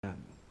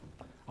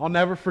I'll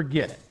never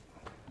forget it.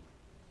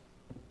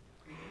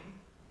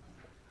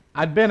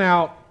 I'd been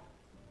out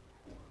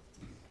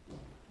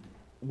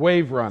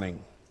wave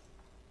running.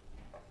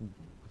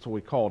 That's what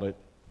we called it.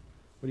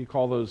 What do you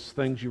call those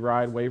things you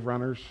ride, wave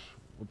runners?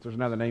 There's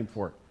another name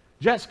for it.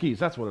 Jet skis,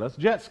 that's what it is,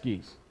 jet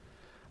skis.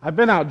 I've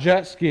been out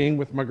jet skiing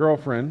with my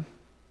girlfriend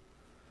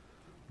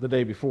the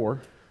day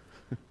before.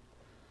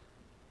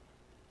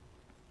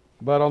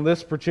 But on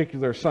this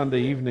particular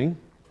Sunday evening,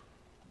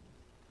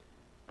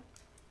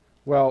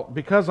 well,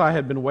 because I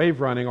had been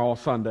wave running all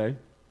Saturday,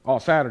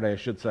 I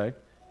should say,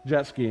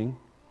 jet skiing,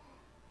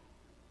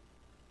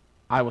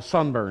 I was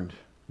sunburned.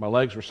 My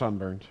legs were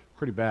sunburned,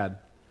 pretty bad.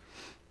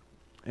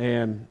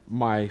 And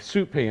my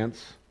suit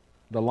pants,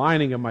 the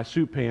lining of my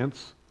suit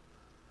pants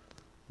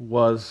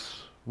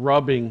was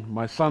rubbing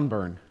my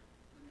sunburn.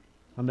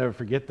 I'll never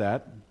forget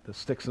that. That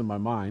sticks in my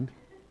mind.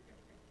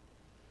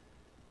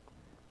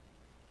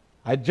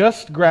 I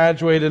just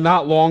graduated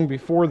not long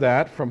before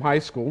that from high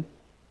school.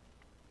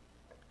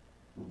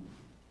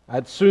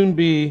 I'd soon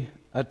be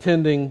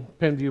attending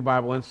Penview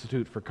Bible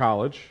Institute for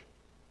college.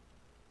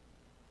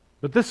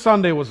 But this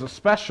Sunday was a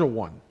special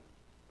one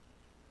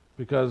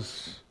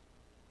because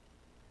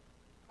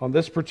on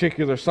this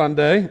particular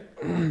Sunday,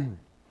 it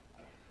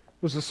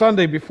was the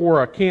Sunday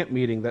before a camp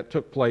meeting that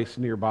took place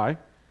nearby.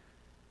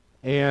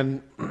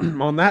 And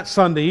on that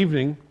Sunday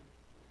evening,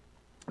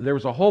 there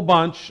was a whole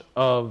bunch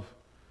of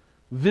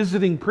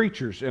visiting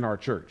preachers in our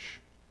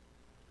church.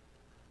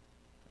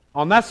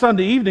 On that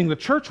Sunday evening, the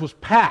church was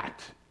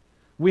packed.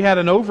 We had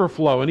an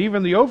overflow, and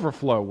even the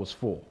overflow was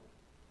full.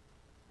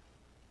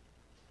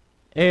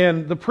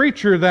 And the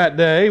preacher that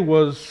day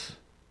was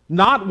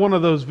not one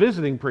of those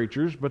visiting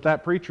preachers, but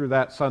that preacher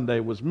that Sunday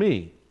was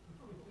me.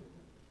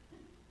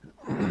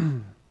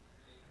 And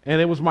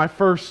it was my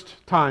first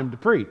time to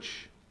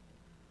preach.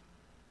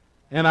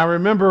 And I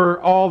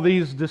remember all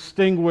these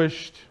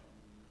distinguished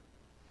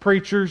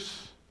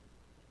preachers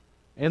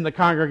in the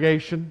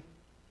congregation,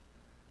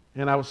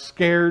 and I was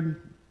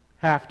scared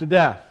half to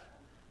death.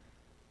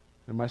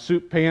 And my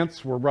suit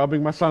pants were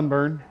rubbing my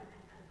sunburn.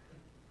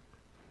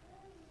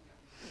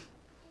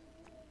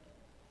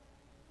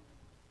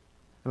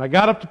 And I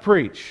got up to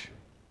preach,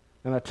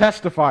 and I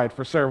testified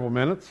for several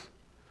minutes,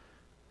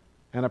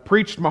 and I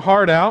preached my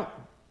heart out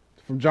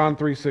from John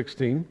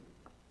 3:16.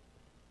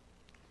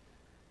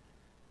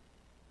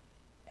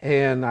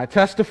 And I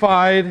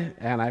testified,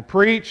 and I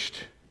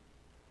preached,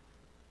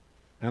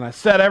 and I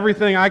said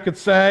everything I could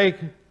say,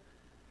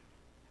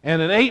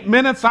 and in 8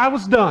 minutes I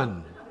was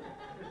done.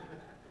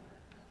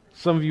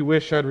 Some of you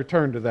wish I'd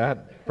returned to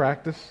that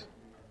practice.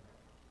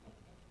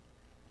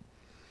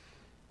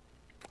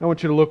 I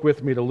want you to look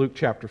with me to Luke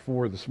chapter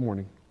 4 this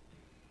morning.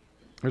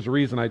 There's a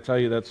reason I tell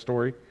you that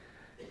story.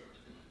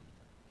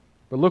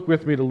 But look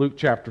with me to Luke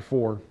chapter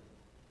 4.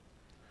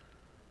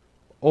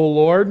 O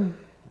Lord,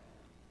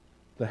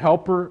 the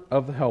helper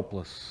of the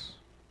helpless,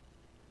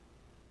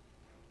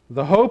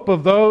 the hope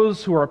of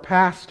those who are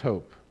past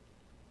hope,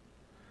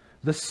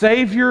 the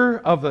Savior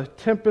of the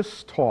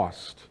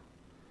tempest-tossed,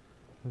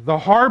 the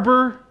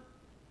harbor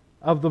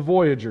of the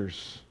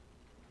voyagers,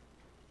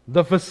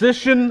 the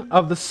physician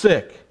of the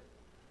sick,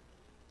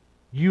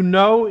 you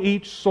know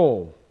each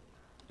soul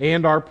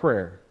and our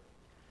prayer,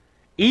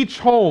 each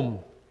home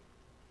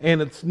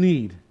and its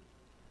need.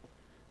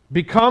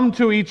 Become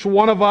to each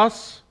one of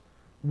us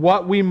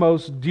what we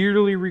most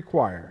dearly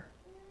require,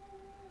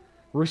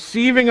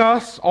 receiving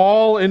us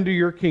all into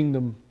your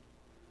kingdom,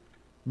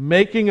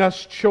 making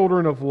us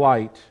children of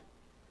light,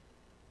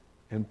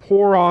 and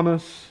pour on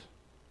us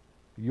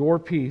your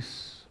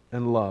peace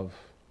and love,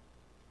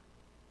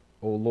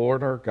 O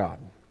Lord our God.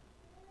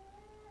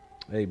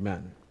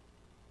 Amen.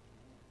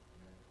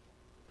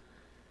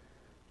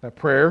 That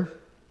prayer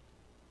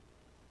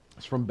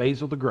is from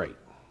Basil the Great.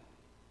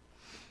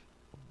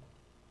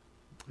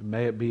 And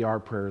may it be our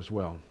prayer as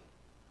well.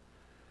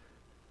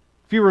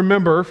 If you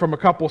remember from a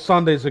couple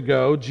Sundays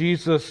ago,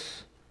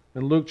 Jesus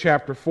in Luke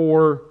chapter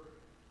 4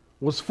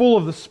 was full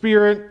of the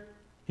Spirit.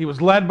 He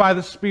was led by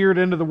the Spirit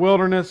into the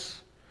wilderness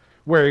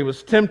where he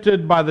was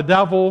tempted by the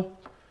devil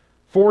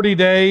 40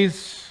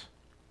 days.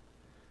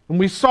 And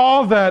we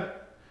saw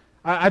that,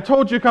 I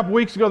told you a couple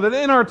weeks ago, that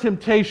in our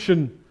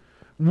temptation,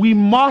 we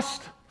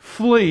must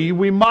flee,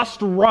 we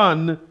must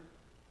run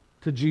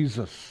to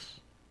Jesus.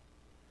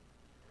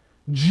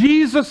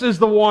 Jesus is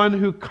the one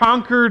who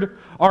conquered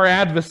our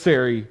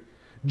adversary.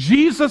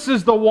 Jesus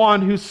is the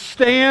one who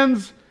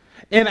stands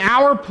in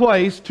our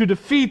place to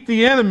defeat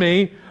the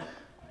enemy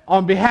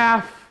on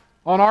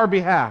our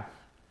behalf.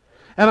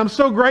 And I'm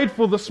so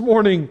grateful this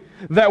morning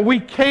that we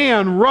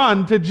can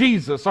run to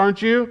Jesus,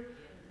 aren't you?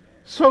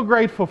 So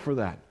grateful for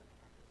that.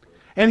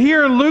 And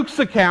here in Luke's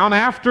account,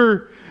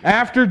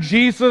 after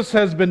Jesus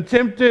has been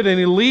tempted and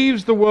he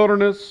leaves the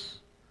wilderness,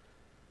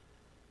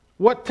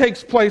 what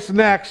takes place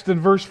next in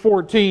verse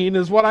 14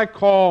 is what I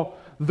call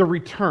the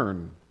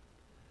return.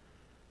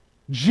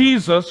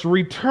 Jesus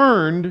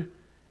returned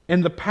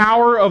in the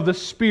power of the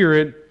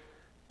Spirit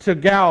to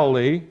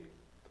Galilee,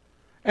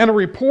 And a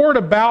report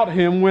about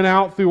him went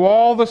out through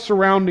all the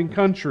surrounding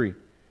country.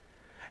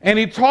 And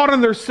he taught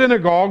in their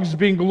synagogues,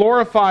 being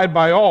glorified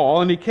by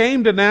all. And he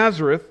came to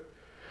Nazareth,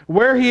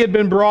 where he had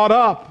been brought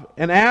up.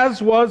 And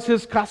as was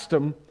his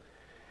custom,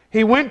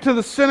 he went to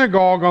the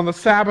synagogue on the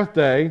Sabbath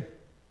day,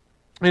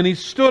 and he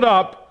stood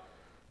up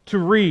to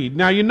read.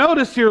 Now you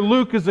notice here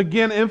Luke is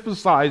again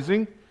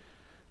emphasizing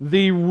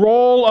the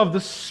role of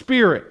the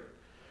Spirit.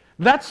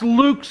 That's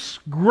Luke's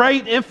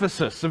great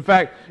emphasis. In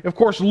fact, of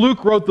course,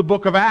 Luke wrote the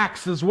book of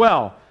Acts as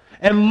well.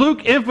 And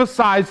Luke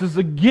emphasizes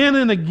again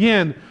and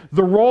again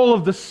the role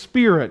of the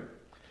Spirit.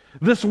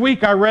 This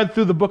week I read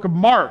through the book of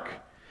Mark.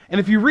 And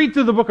if you read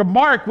through the book of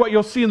Mark, what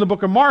you'll see in the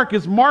book of Mark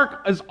is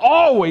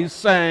always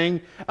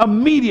saying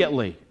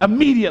immediately,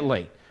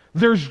 immediately.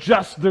 There's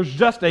just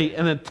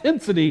an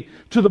intensity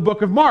to the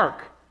book of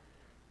Mark.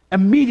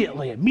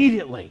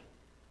 Immediately.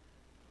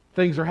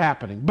 Things are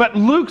happening. But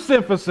Luke's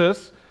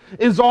emphasis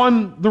is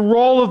on the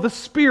role of the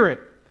Spirit.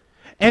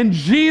 And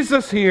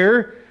Jesus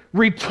here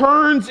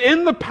returns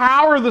in the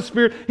power of the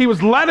Spirit. He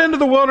was led into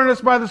the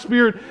wilderness by the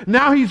Spirit.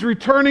 Now he's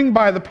returning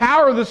by the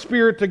power of the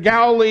Spirit to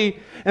Galilee,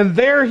 and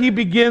there he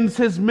begins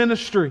his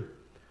ministry.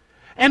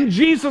 And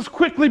Jesus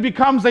quickly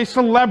becomes a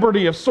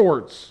celebrity of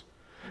sorts.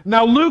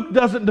 Now Luke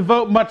doesn't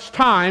devote much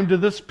time to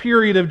this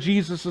period of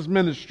Jesus'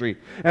 ministry.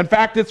 In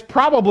fact, it's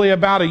probably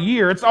about a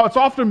year. It's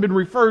often been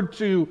referred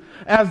to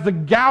as the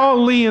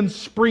Galilean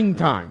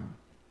springtime.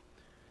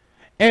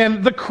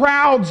 And the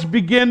crowds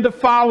begin to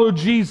follow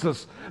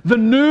Jesus. The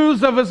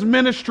news of his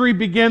ministry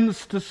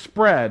begins to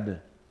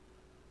spread.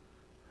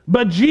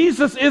 But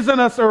Jesus is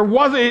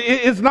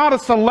not a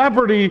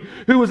celebrity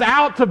who was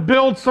out to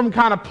build some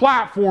kind of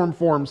platform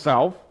for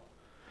himself.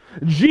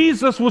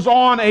 Jesus was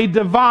on a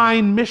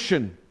divine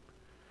mission.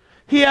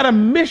 He had a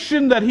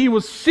mission that he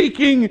was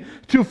seeking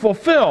to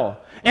fulfill.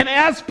 And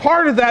as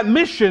part of that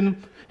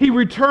mission, he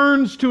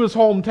returns to his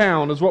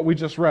hometown, is what we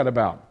just read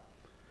about.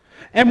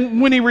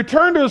 And when he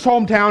returned to his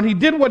hometown, he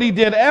did what he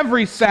did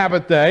every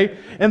Sabbath day,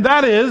 and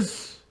that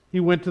is, he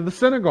went to the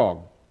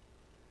synagogue.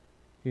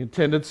 He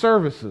attended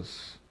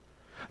services.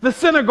 The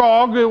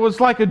synagogue, it was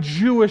like a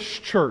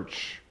Jewish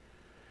church.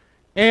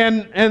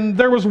 And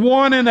there was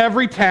one in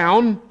every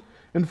town.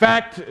 In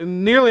fact,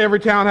 nearly every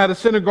town had a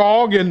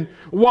synagogue, and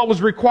what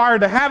was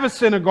required to have a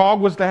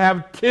synagogue was to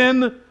have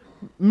 10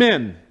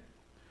 men.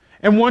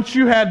 And once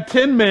you had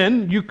 10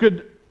 men, you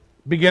could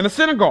begin a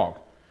synagogue.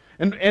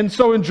 And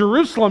so in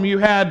Jerusalem, you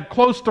had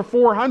close to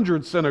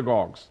 400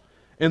 synagogues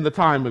in the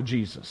time of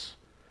Jesus.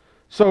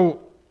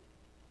 So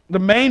the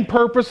main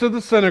purpose of the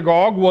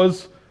synagogue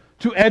was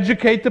to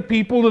educate the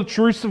people the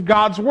truths of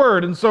God's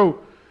Word. And so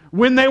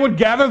when they would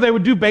gather, they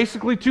would do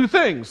basically two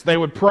things. They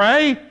would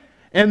pray,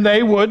 and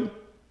they would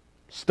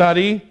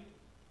study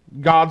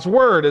God's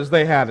Word as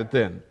they had it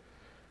then.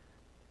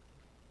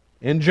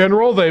 In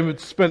general, they would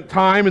spend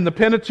time in the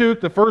Pentateuch,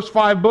 the first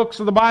 5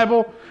 books of the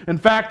Bible. In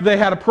fact, they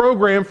had a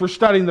program for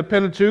studying the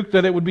Pentateuch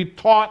that it would be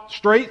taught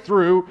straight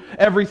through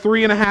every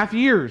 3.5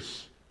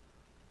 years.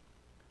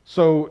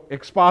 So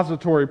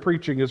expository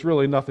preaching is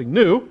really nothing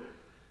new.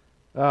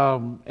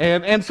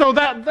 And so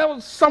that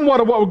was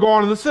somewhat of what would go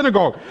on in the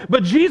synagogue.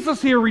 But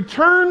Jesus here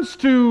returns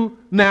to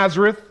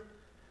Nazareth,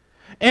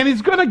 and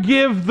he's going to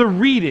give the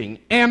reading.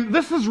 And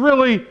this is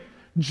really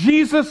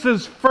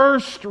Jesus'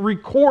 first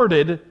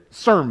recorded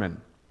sermon.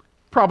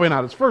 Probably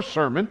not his first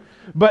sermon,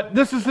 but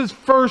this is his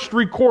first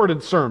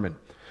recorded sermon.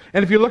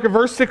 And if you look at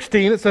verse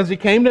 16, it says he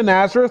came to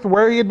Nazareth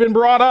where he had been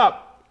brought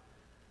up.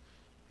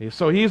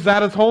 So he's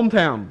at his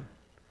hometown.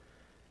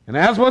 And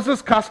as was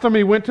his custom,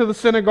 he went to the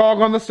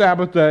synagogue on the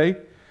Sabbath day,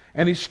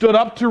 and he stood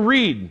up to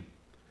read.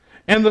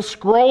 And the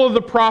scroll of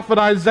the prophet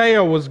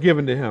Isaiah was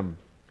given to him.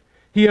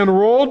 He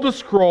unrolled the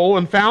scroll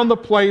and found the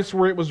place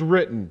where it was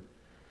written,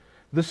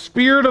 "The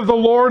Spirit of the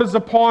Lord is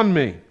upon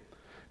me,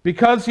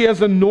 because he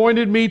has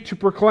anointed me to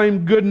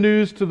proclaim good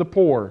news to the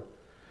poor.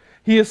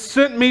 He has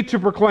sent me to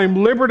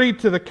proclaim liberty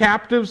to the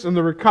captives and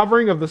the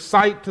recovering of the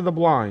sight to the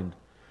blind,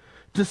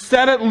 to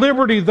set at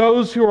liberty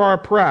those who are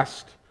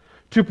oppressed,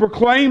 to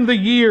proclaim the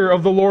year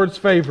of the Lord's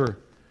favor."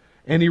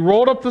 And he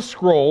rolled up the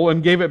scroll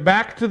and gave it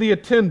back to the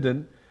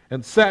attendant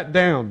and sat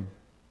down.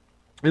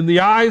 And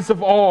the eyes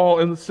of all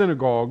in the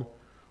synagogue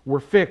were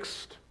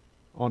fixed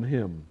on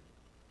him.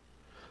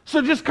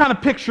 So just kind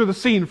of picture the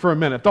scene for a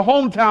minute. The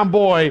hometown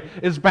boy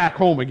is back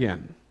home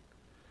again.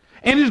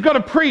 And he's going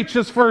to preach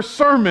his first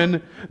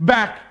sermon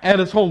back at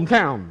his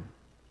hometown.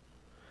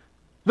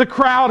 The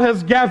crowd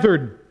has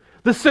gathered.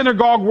 The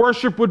synagogue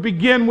worship would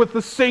begin with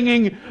the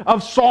singing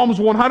of Psalms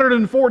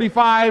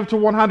 145 to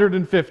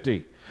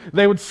 150.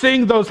 They would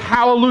sing those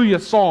hallelujah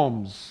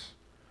psalms.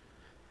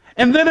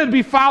 And then it'd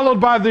be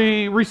followed by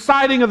the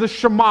reciting of the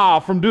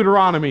Shema from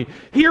Deuteronomy.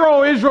 "Hear,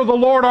 O Israel, the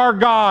Lord our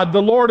God,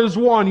 the Lord is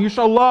one. You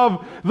shall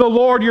love the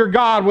Lord your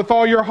God with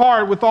all your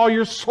heart, with all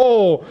your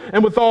soul,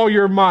 and with all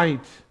your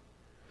might."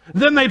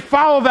 Then they'd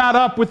follow that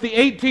up with the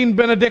 18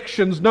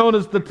 benedictions known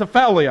as the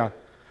Tefillah.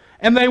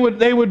 And they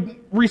would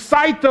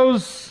recite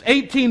those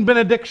 18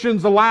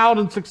 benedictions aloud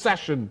in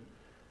succession.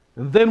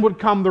 And then would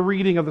come the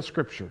reading of the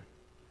Scripture.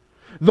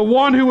 The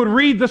one who would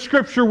read the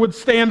scripture would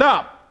stand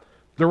up.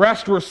 The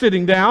rest were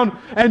sitting down,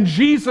 and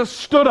Jesus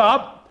stood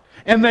up,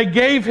 and they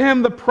gave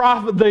him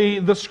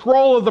the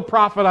scroll of the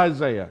prophet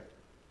Isaiah.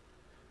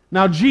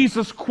 Now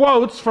Jesus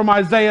quotes from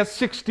Isaiah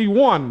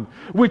 61,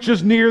 which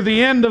is near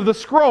the end of the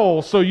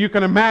scroll, so you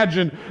can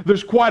imagine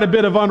there's quite a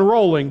bit of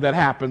unrolling that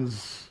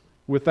happens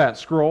with that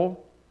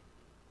scroll.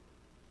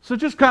 So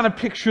just kind of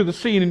picture the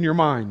scene in your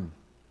mind.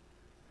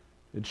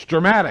 It's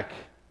dramatic,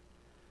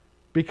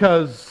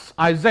 because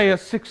Isaiah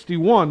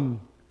 61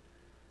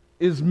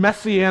 is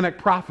messianic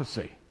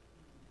prophecy.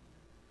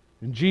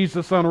 And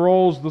Jesus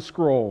unrolls the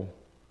scroll.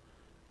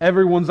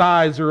 Everyone's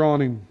eyes are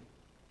on him.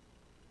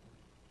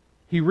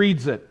 He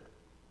reads it.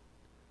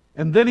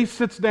 And then he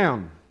sits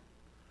down.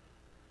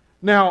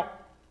 Now,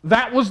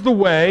 that was the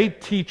way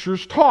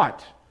teachers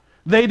taught.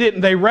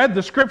 They read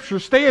the scripture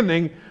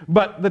standing,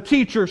 but the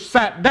teacher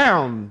sat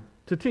down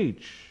to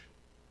teach.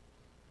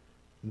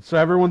 And so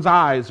everyone's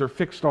eyes are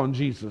fixed on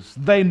Jesus.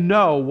 They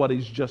know what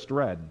he's just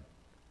read.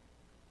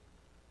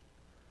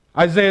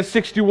 Isaiah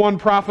 61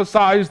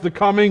 prophesies the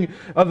coming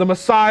of the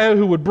Messiah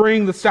who would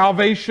bring the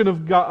salvation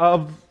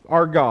of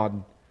our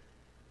God.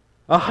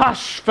 A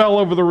hush fell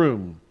over the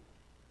room.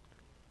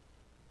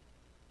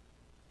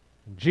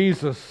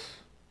 Jesus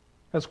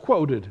has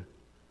quoted,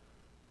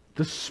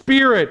 "The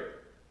Spirit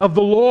of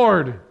the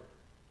Lord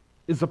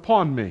is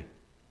upon me,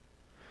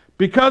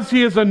 because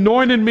he has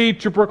anointed me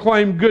to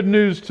proclaim good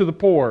news to the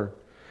poor.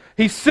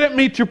 He sent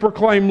me to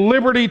proclaim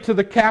liberty to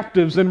the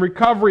captives and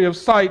recovery of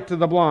sight to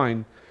the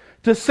blind,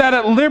 to set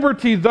at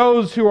liberty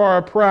those who are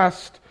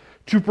oppressed,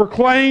 to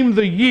proclaim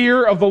the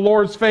year of the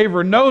Lord's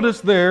favor." Notice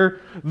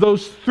there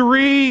those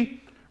three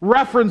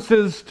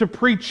references to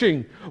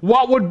preaching.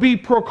 What would be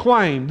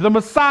proclaimed? The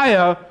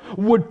Messiah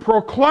would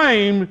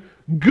proclaim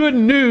good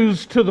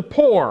news to the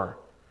poor.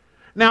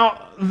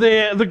 Now,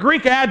 the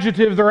Greek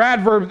adjective, their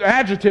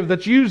adjective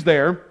that's used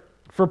there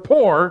for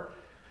poor,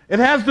 it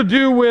has to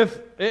do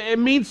with, it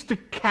means to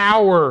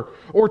cower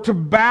or to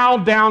bow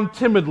down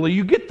timidly.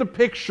 You get the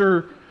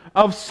picture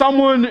of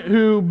someone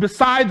who,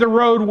 beside the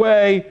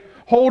roadway,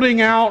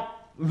 holding out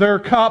their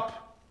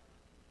cup,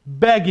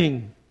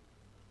 begging.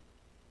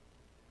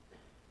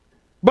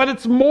 But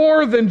it's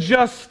more than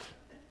just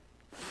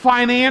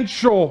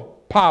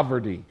financial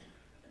poverty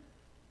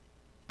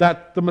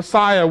that the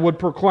Messiah would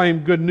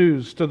proclaim good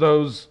news to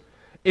those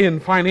in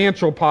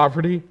financial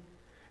poverty.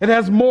 It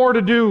has more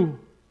to do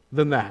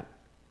than that.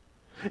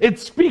 It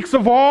speaks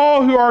of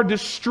all who are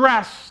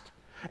distressed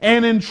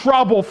and in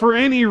trouble for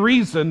any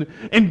reason,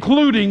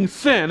 including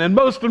sin, and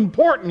most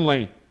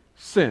importantly,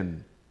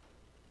 sin.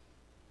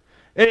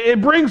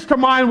 It brings to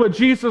mind what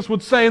Jesus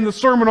would say in the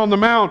Sermon on the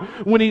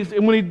Mount when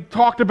he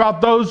talked about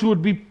those who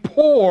would be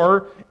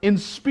poor in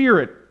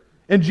spirit.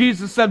 And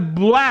Jesus said,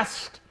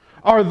 "Blessed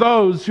are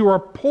those who are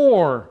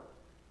poor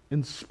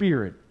in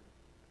spirit."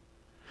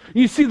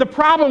 You see, the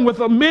problem with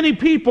many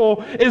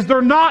people is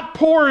they're not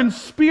poor in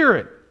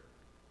spirit.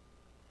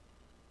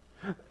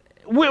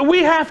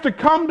 We have to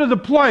come to the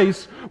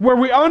place where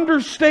we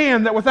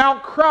understand that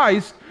without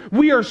Christ,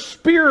 we are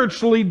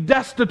spiritually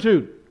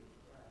destitute.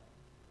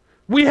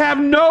 We have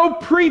no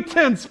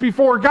pretense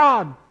before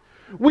God.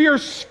 We are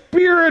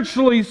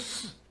spiritually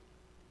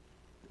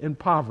in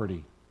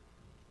poverty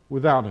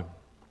without Him.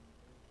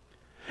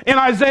 In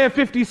Isaiah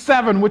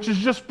 57, which is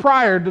just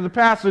prior to the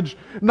passage,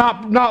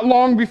 not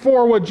long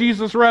before what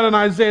Jesus read in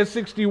Isaiah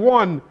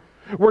 61,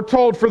 we're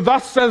told, "For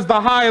thus says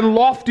the high and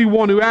lofty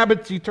one who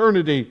habits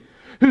eternity,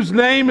 whose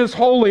name is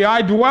holy.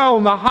 I dwell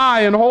in the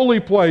high and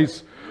holy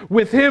place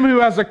with him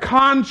who has a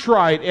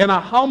contrite and a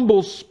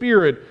humble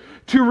spirit,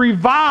 to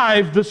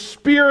revive the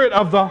spirit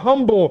of the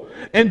humble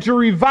and to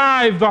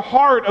revive the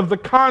heart of the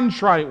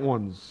contrite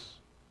ones."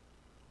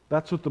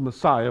 That's what the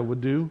Messiah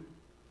would do.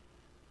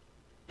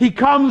 He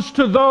comes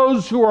to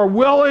those who are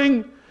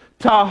willing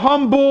to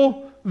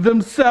humble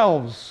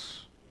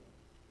themselves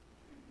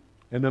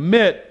and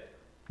admit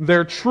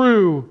their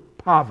true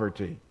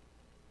poverty.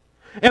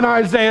 In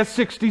Isaiah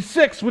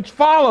 66, which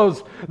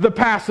follows the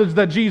passage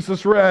that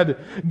Jesus read,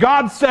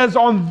 God says,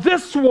 "On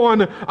this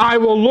one I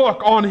will look,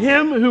 on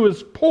him who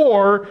is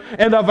poor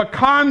and of a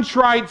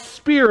contrite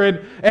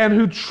spirit and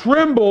who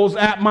trembles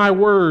at my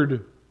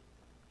word."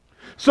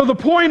 So the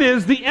point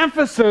is, the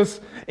emphasis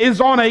is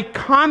on a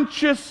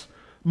conscious,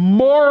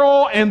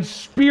 moral, and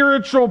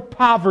spiritual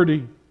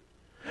poverty.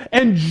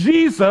 And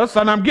Jesus,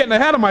 and I'm getting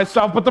ahead of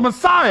myself, but the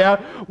Messiah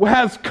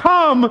has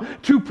come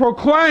to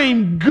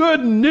proclaim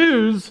good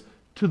news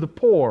to the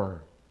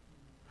poor.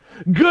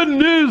 Good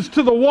news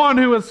to the one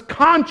who is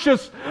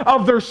conscious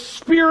of their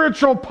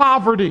spiritual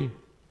poverty.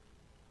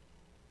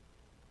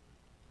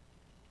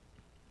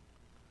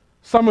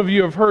 Some of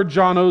you have heard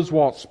John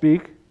Oswalt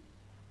speak.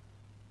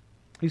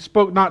 He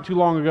spoke not too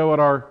long ago at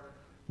our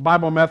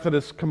Bible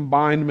Methodist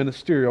Combined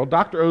Ministerial.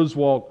 Dr.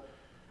 Oswalt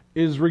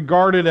is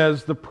regarded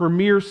as the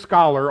premier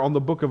scholar on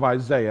the book of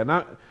Isaiah. And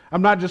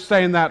I'm not just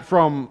saying that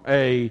from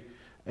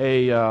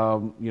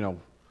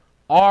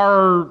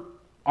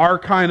our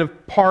kind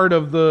of part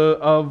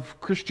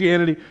of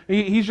Christianity.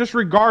 He's just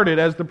regarded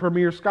as the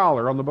premier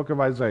scholar on the book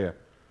of Isaiah.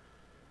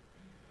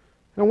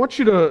 I want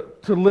you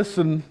to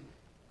listen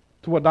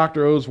to what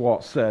Dr.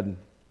 Oswalt said.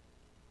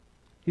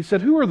 He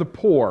said, "Who are the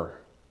poor?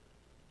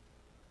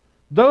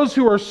 Those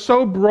who are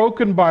so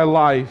broken by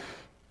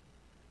life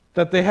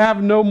that they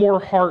have no more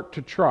heart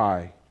to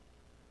try.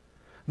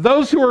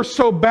 Those who are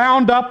so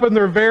bound up in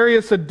their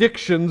various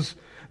addictions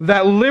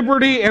that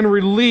liberty and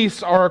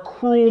release are a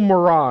cruel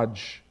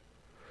mirage.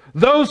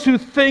 Those who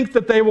think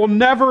that they will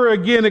never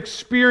again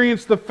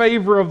experience the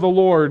favor of the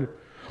Lord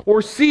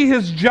or see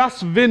His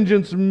just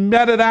vengeance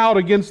meted out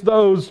against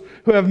those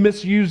who have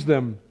misused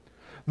them.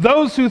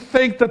 Those who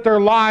think that their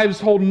lives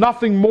hold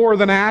nothing more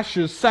than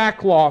ashes,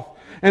 sackcloth,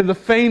 and the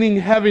feigning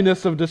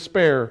heaviness of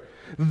despair.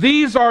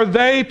 These are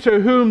they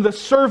to whom the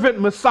servant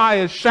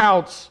Messiah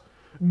shouts,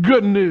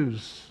 'Good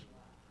news.'"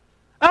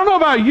 I don't know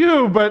about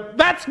you, but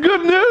that's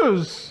good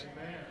news.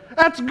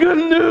 That's good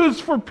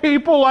news for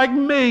people like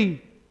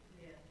me.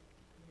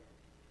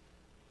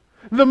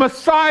 The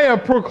Messiah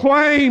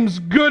proclaims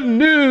good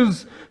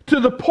news to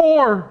the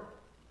poor.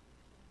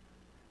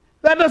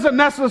 That doesn't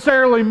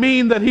necessarily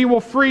mean that He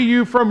will free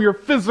you from your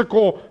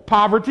physical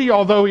poverty,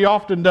 although He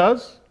often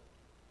does.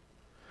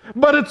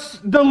 But it's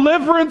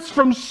deliverance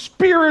from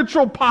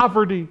spiritual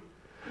poverty.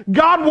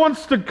 God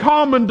wants to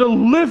come and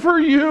deliver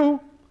you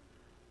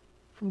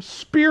from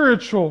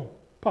spiritual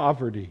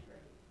poverty.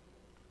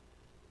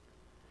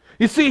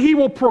 You see, He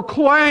will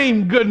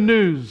proclaim good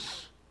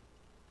news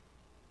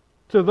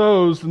to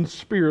those in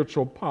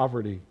spiritual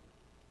poverty.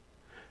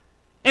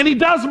 And He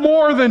does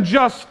more than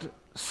just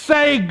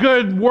say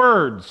good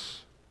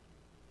words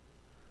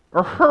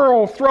or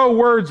throw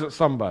words at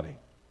somebody.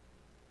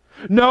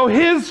 No,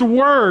 His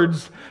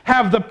words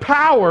have the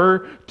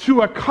power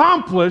to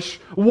accomplish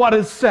what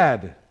is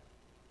said.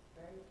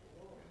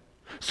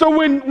 So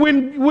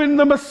when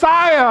the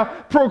Messiah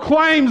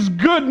proclaims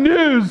good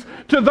news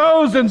to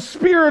those in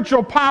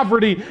spiritual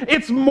poverty,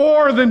 it's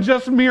more than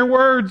just mere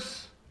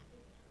words.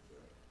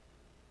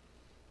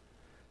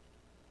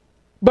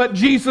 But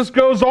Jesus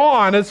goes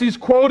on as He's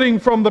quoting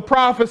from the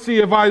prophecy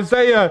of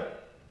Isaiah,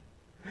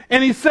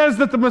 and He says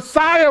that the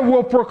Messiah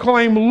will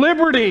proclaim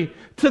liberty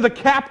to the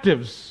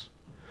captives,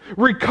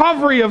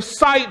 recovery of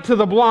sight to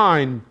the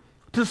blind,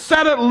 to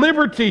set at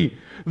liberty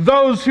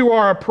those who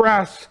are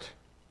oppressed.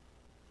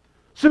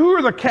 So who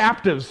are the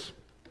captives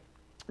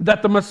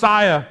that the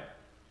Messiah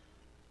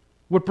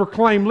would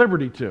proclaim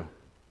liberty to?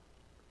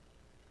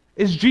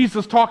 Is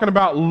Jesus talking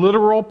about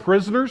literal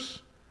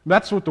prisoners?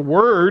 That's what the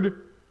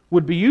word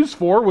would be used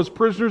for, was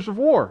prisoners of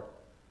war.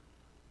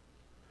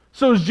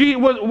 So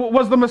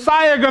was the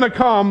Messiah going to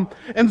come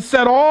and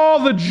set all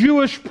the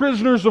Jewish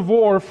prisoners of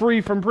war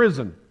free from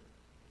prison?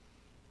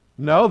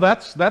 No,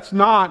 that's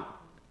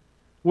not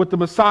what the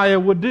Messiah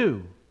would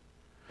do.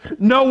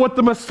 No, what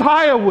the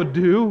Messiah would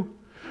do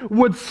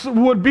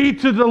would be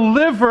to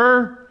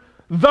deliver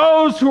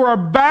those who are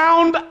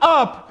bound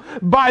up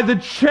by the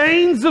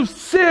chains of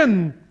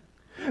sin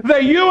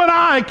that you and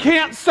I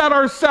can't set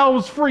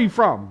ourselves free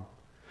from.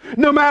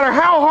 No matter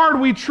how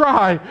hard we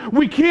try,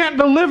 we can't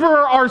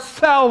deliver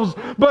ourselves,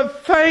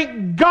 but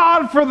thank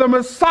God for the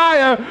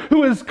Messiah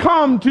who has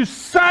come to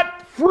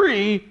set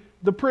free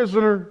the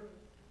prisoner.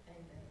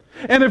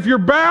 And if you're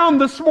bound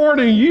this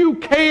morning, you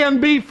can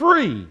be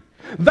free.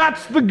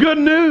 That's the good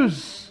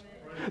news.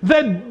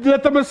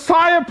 That the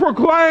Messiah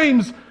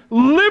proclaims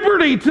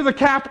liberty to the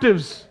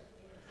captives.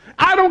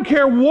 I don't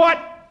care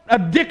what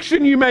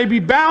addiction you may be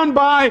bound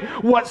by,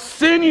 what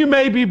sin you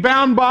may be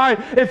bound by.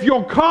 If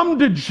you'll come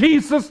to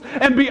Jesus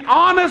and be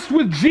honest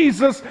with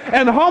Jesus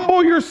and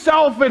humble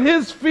yourself at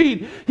His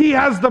feet, He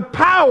has the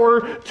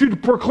power to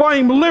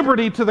proclaim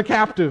liberty to the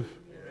captive.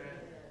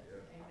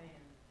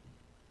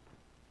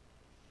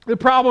 The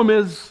problem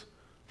is,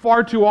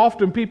 far too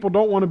often people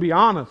don't want to be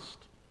honest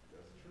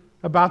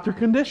about their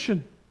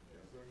condition.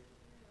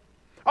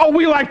 Oh,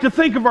 we like to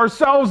think of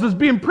ourselves as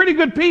being pretty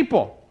good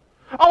people.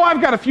 Oh,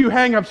 I've got a few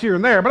hang-ups here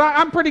and there, but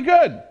I'm pretty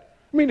good.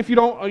 I mean, if you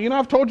don't,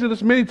 I've told you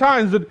this many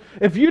times, that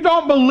if you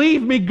don't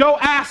believe me, go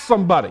ask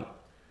somebody.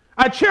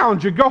 I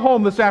challenge you, go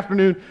home this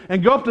afternoon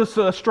and go up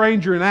to a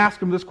stranger and ask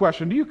them this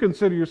question: do you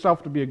consider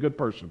yourself to be a good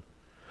person?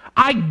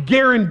 I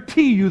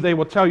guarantee you they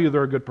will tell you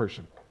they're a good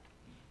person.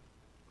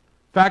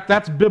 In fact,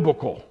 that's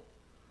biblical.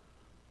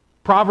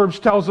 Proverbs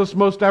tells us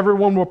most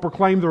everyone will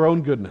proclaim their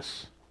own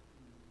goodness.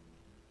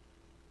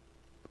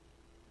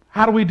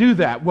 How do we do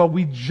that? Well,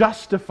 we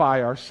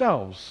justify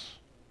ourselves.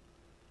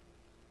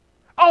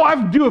 Oh, I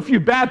do a few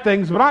bad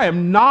things, but I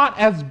am not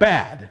as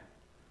bad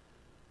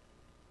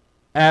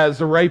as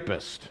a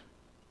rapist.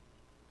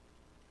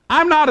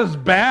 I'm not as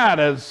bad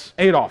as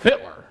Adolf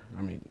Hitler.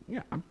 I mean,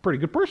 yeah, I'm a pretty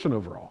good person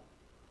overall.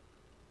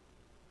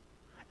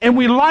 And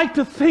we like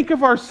to think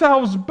of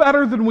ourselves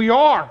better than we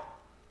are.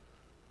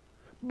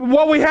 But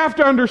what we have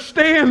to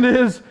understand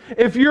is,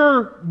 if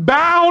you're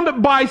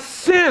bound by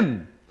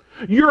sin,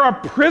 you're a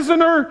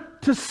prisoner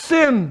to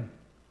sin.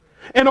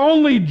 And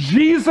only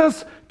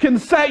Jesus can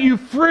set you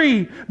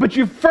free. But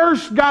you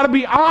first got to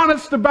be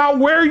honest about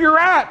where you're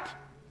at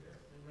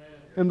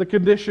and the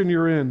condition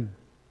you're in.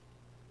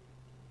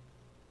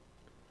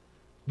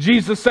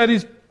 Jesus said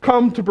He's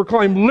come to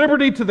proclaim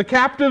liberty to the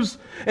captives,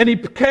 and he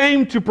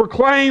came to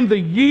proclaim the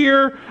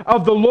year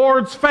of the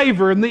Lord's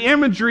favor. And the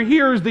imagery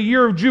here is the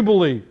year of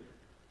Jubilee.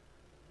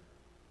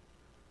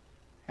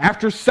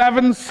 After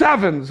 7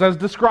 sevens, as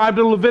described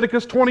in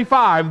Leviticus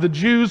 25, the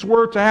Jews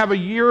were to have a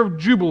year of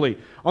Jubilee.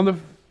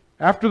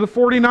 After the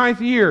 49th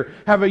year,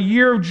 have a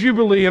year of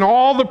Jubilee, and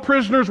all the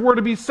prisoners were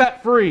to be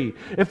set free.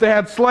 If they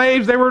had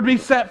slaves, they were to be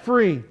set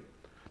free.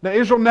 Now,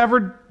 Israel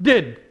never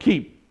did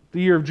keep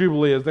the year of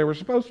Jubilee as they were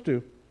supposed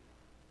to.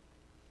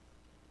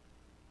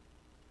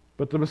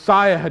 But the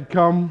Messiah had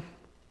come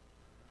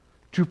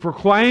to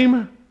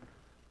proclaim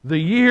the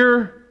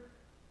year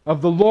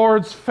of the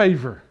Lord's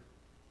favor.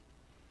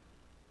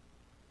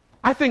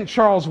 I think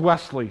Charles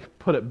Wesley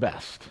put it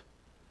best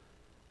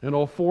in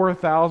 "Oh, for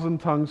 1,000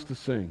 tongues to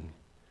sing."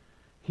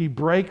 He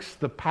breaks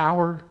the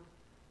power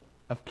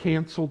of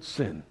canceled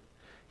sin.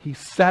 He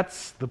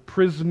sets the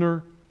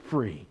prisoner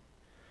free.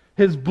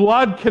 His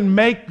blood can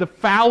make the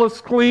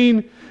foulest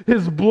clean.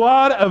 His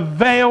blood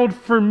availed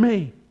for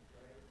me.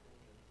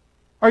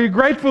 Are you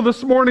grateful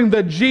this morning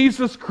that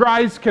Jesus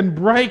Christ can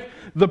break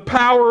the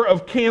power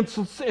of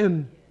canceled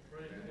sin?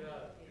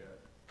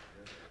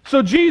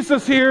 So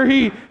Jesus here,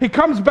 he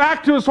comes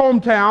back to his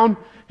hometown.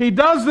 He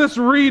does this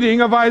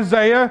reading of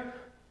Isaiah.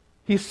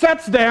 He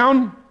sits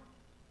down.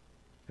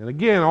 And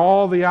again,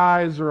 all the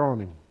eyes are on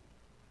him.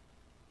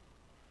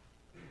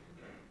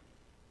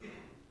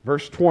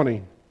 Verse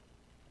 20.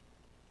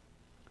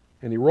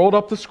 And he rolled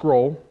up the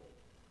scroll,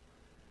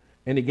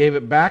 and he gave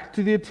it back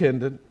to the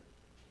attendant,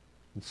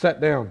 and sat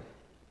down.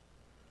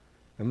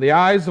 And the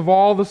eyes of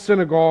all the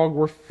synagogue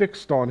were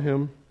fixed on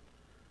him,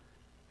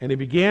 and he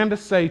began to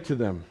say to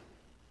them.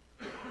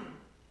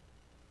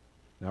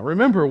 Now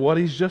remember what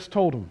he's just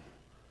told them,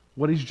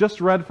 what he's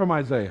just read from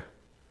Isaiah.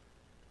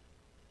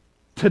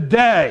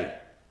 Today,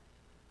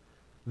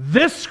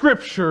 this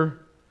scripture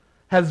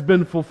has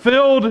been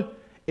fulfilled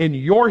in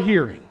your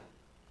hearing.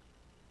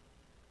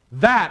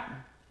 That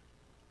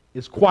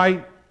is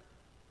quite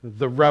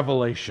the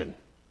revelation.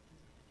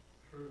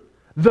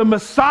 The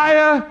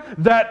Messiah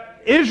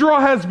that Israel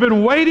has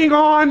been waiting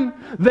on,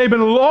 they've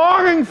been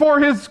longing for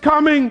his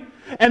coming,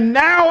 and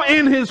now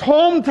in his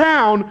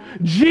hometown,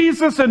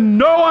 Jesus, in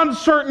no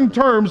uncertain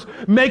terms,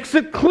 makes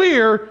it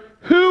clear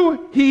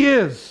who he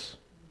is.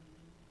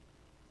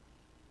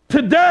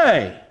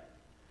 Today,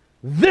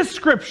 this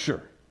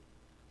scripture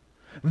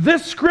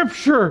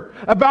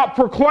about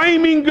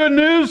proclaiming good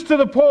news to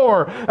the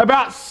poor,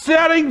 about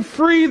setting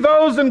free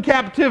those in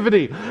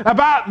captivity,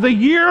 about the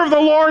year of the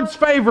Lord's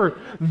favor,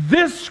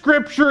 this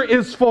scripture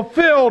is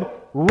fulfilled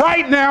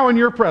right now in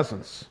your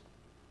presence.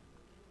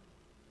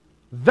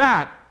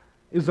 That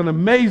is an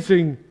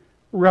amazing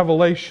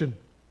revelation.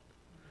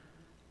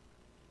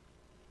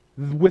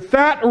 With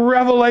that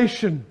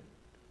revelation,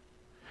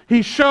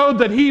 he showed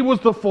that he was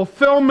the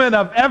fulfillment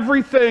of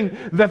everything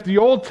that the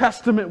Old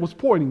Testament was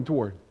pointing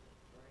toward.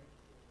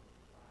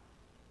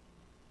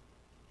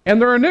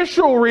 And their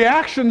initial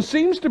reaction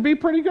seems to be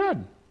pretty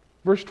good.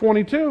 Verse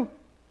 22.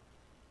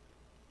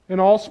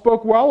 And all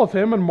spoke well of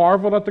him and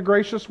marveled at the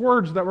gracious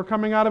words that were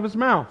coming out of his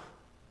mouth.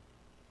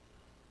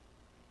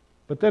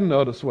 But then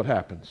notice what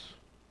happens.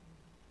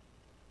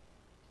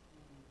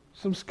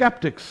 Some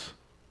skeptics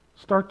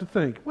start to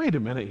think, wait a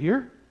minute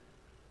here.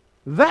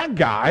 That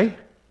guy,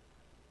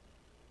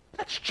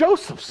 that's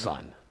Joseph's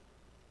son.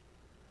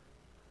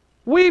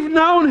 We've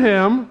known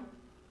him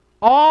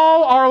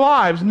all our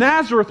lives.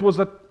 Nazareth was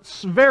a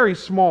very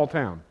small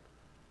town.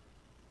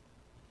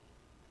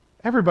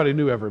 Everybody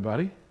knew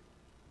everybody.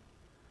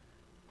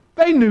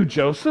 They knew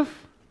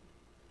Joseph.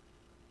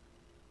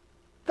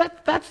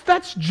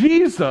 That's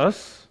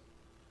Jesus,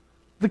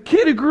 the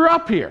kid who grew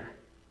up here.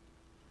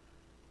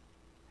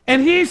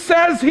 And he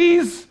says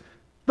he's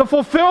the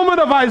fulfillment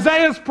of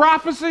Isaiah's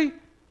prophecy.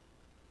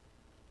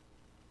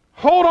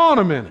 Hold on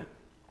a minute.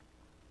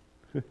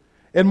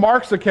 In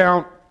Mark's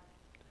account,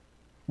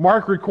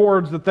 Mark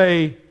records that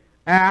they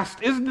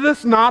asked, "Isn't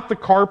this not the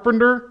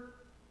carpenter,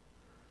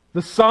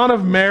 the son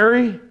of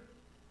Mary,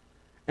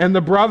 and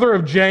the brother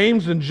of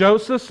James and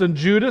Joseph and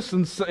Judas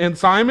and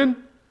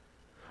Simon?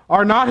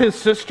 Are not his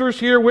sisters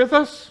here with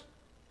us?"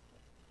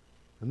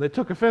 And they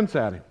took offense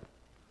at him.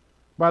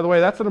 By the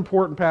way, that's an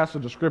important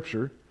passage of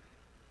Scripture,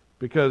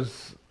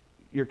 because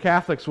your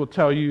Catholics will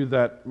tell you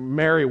that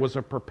Mary was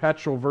a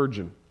perpetual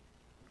virgin.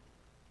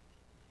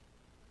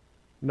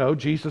 No,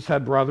 Jesus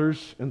had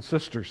brothers and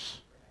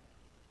sisters.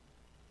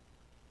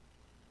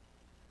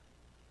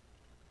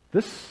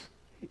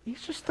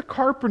 He's just the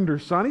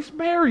carpenter's son. He's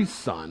Mary's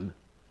son.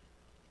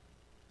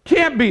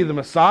 Can't be the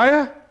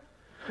Messiah.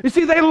 You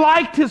see, they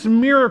liked his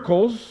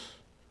miracles.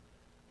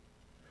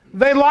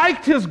 They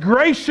liked his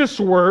gracious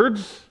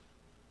words.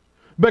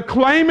 But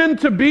claiming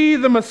to be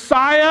the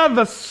Messiah,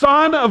 the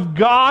Son of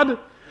God,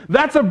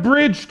 that's a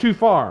bridge too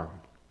far.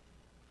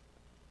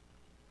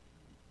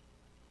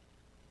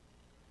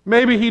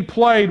 Maybe he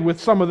played with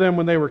some of them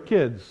when they were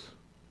kids.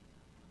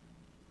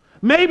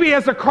 Maybe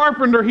as a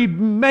carpenter he'd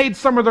made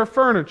some of their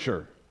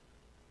furniture.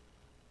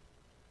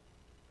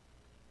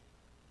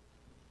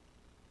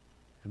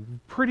 And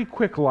pretty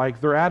quick, like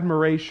their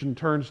admiration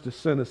turns to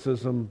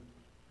cynicism,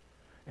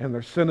 and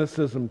their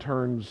cynicism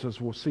turns,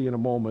 as we'll see in a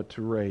moment,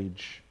 to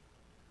rage.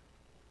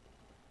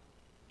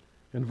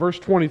 In verse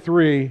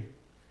 23,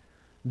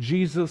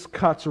 Jesus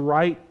cuts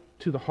right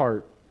to the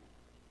heart,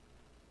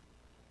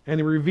 and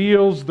he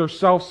reveals their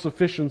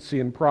self-sufficiency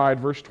and pride.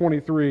 Verse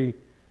 23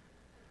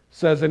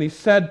 says, "And he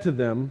said to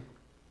them,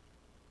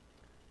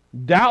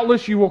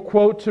 'Doubtless you will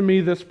quote to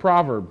me this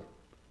proverb,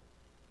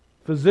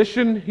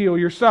 Physician, heal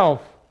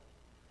yourself.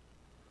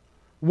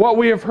 What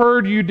we have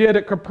heard you did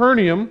at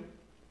Capernaum,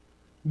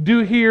 do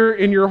here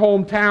in your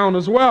hometown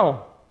as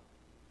well.'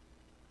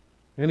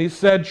 And he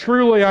said,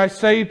 'Truly I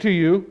say to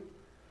you,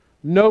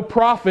 no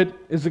prophet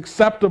is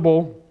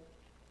acceptable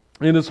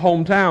in his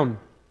hometown.'"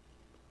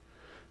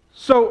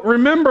 So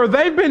remember,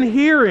 they've been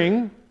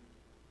hearing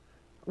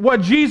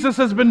what Jesus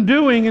has been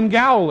doing in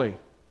Galilee.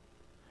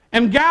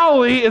 And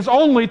Galilee is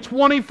only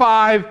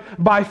 25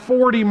 by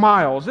 40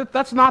 miles.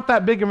 That's not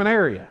that big of an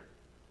area.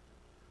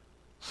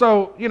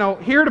 So,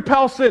 here to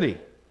Pell City,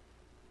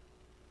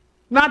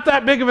 not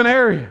that big of an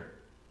area.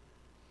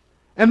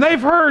 And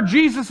they've heard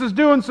Jesus is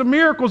doing some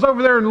miracles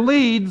over there in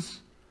Leeds,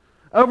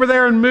 over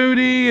there in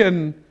Moody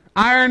and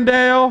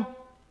Irondale.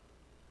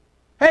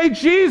 Hey,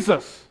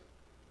 Jesus,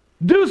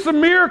 do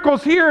some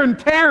miracles here in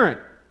Tarrant.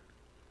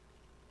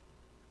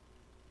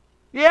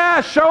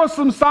 Yeah, show us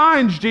some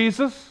signs,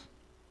 Jesus.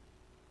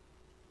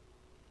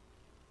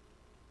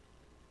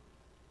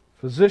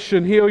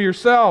 "Physician, heal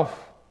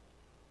yourself."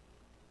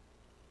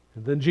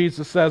 And then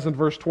Jesus says in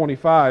verse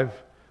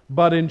 25,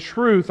 "But in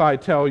truth I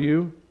tell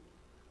you,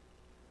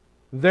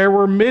 there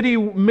were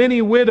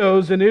many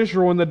widows in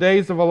Israel in the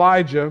days of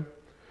Elijah,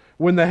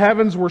 when the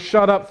heavens were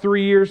shut up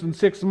 3 years and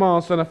 6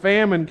 months, and a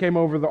famine came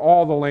over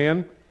all the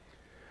land.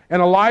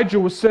 And Elijah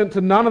was sent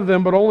to none of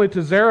them, but only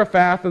to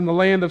Zarephath in the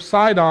land of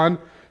Sidon,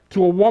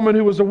 to a woman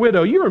who was a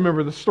widow." You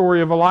remember the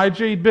story of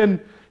Elijah.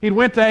 He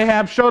went to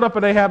Ahab, showed up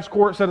at Ahab's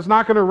court, said, "It's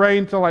not going to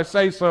rain till I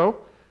say so."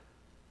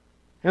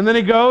 And then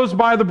he goes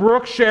by the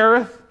brook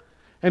Cherith,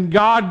 and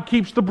God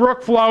keeps the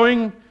brook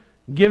flowing,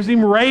 gives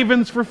him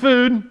ravens for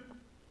food.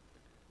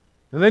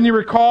 And then you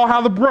recall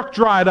how the brook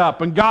dried up,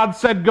 and God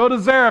said, "Go to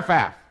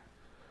Zarephath."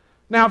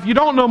 Now, if you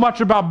don't know much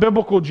about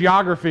biblical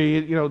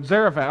geography,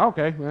 Zarephath,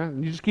 okay,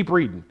 you just keep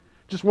reading.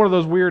 Just one of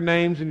those weird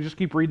names, and you just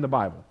keep reading the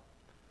Bible.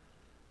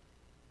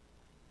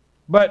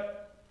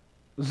 But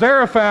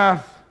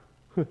Zarephath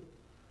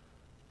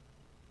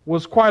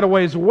was quite a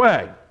ways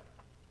away.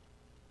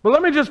 But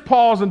let me just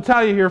pause and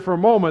tell you here for a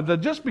moment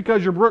that just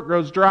because your brook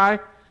goes dry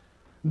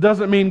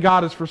doesn't mean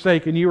God has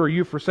forsaken you or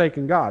you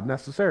forsaken God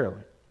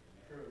necessarily.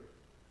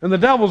 And the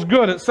devil's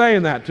good at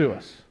saying that to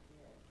us.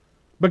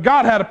 But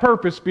God had a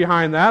purpose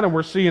behind that, and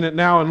we're seeing it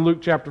now in Luke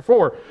chapter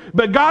 4.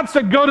 But God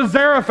said, "Go to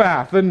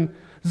Zarephath," and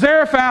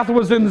Zarephath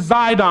was in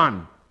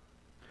Zidon.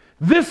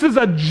 This is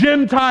a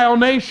Gentile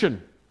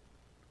nation.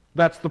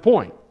 That's the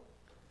point.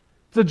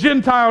 It's a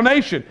Gentile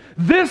nation.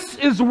 This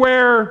is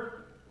where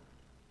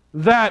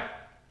that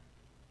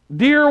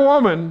dear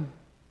woman,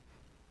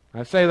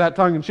 I say that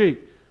tongue-in-cheek,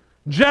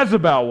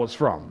 Jezebel was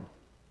from.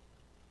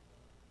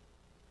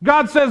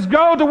 God says,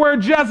 "Go to where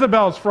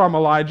Jezebel's from,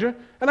 Elijah.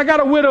 And I got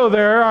a widow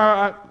there.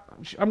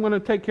 I'm going to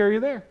take care of you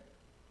there."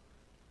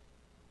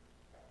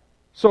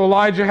 So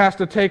Elijah has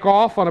to take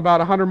off on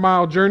about a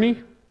 100-mile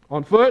journey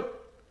on foot.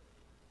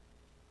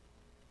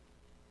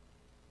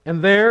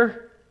 And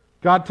there,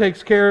 God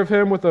takes care of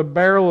him with a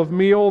barrel of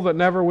meal that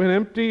never went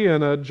empty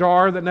and a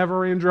jar that never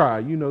ran dry.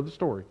 You know the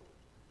story.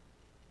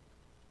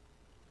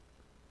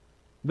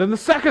 Then the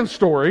second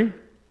story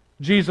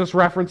Jesus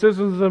references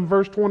is in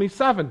verse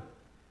 27. It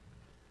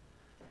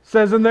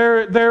says, "And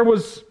there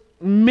was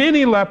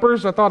many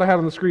lepers." I thought I had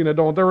on the screen, I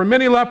don't. "There were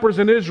many lepers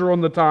in Israel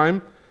in the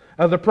time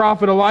of the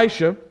prophet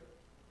Elisha,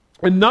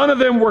 and none of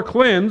them were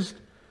cleansed,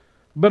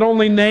 but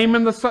only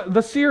Naaman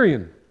the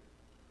Syrian."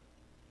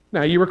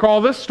 Now you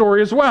recall this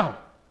story as well.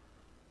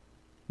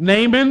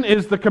 Naaman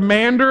is the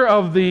commander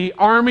of the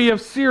army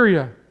of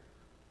Syria,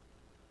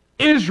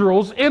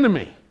 Israel's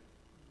enemy.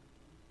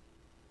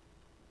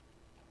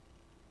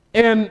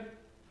 And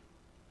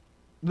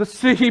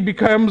he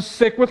becomes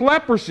sick with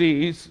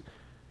leprosy.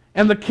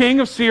 And the king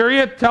of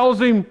Syria tells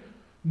him,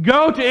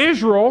 "Go to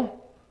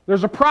Israel.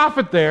 There's a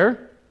prophet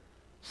there.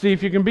 See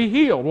if you can be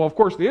healed." Well, of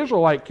course, the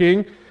Israelite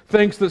king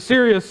thinks that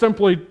Syria is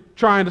simply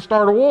trying to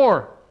start a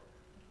war.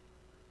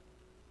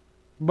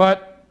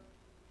 But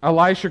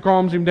Elisha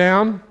calms him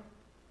down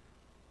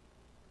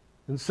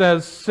and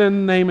says,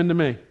 "Send Naaman to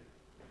me."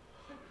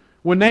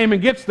 When Naaman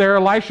gets there,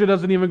 Elisha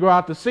doesn't even go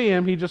out to see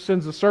him. He just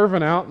sends a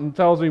servant out and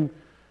tells him,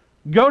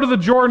 "Go to the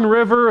Jordan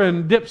River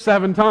and dip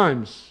 7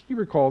 times. You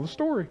recall the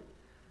story.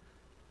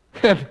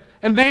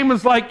 And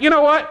Naaman's like, "You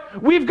know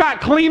what? We've got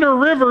cleaner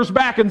rivers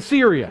back in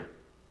Syria.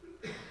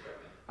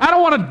 I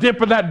don't want to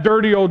dip in that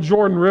dirty old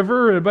Jordan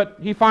River." But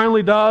he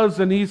finally does,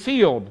 and he's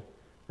healed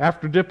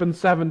after dipping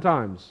 7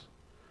 times.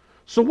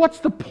 So what's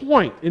the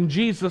point in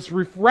Jesus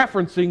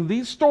referencing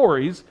these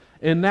stories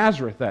in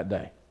Nazareth that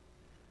day?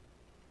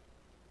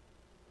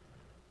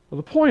 Well,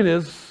 the point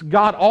is,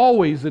 God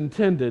always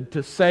intended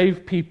to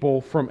save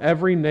people from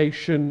every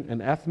nation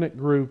and ethnic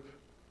group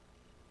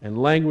and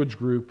language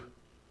group,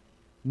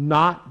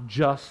 not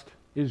just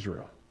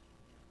Israel.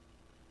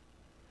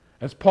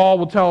 As Paul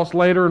will tell us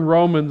later in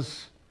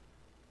Romans,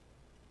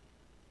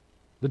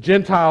 the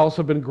Gentiles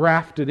have been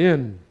grafted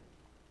in.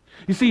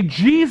 You see,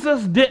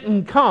 Jesus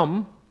didn't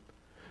come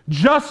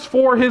just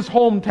for his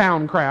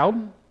hometown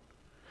crowd.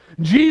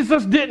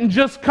 Jesus didn't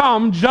just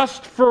come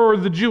just for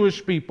the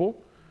Jewish people.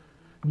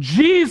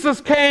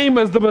 Jesus came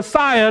as the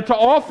Messiah to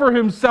offer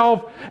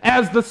himself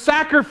as the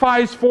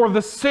sacrifice for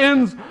the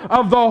sins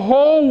of the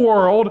whole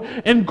world,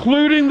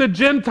 including the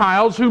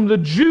Gentiles whom the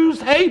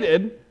Jews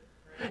hated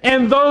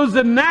and those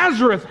in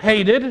Nazareth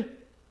hated.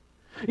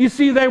 You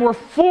see, they were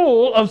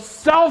full of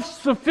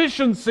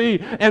self-sufficiency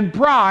and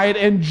pride,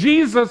 and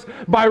Jesus,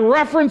 by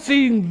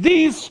referencing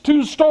these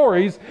two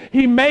stories,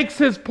 he makes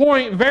his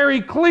point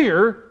very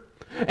clear.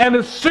 And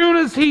as soon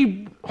as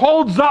he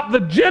holds up the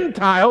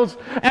Gentiles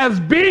as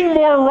being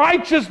more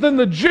righteous than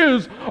the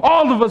Jews,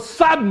 all of a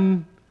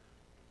sudden,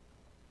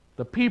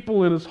 the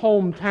people in his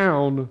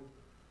hometown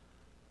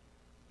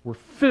were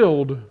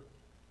filled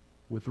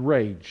with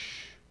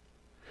rage.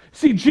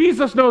 See,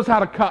 Jesus knows how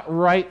to cut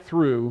right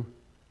through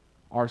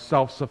our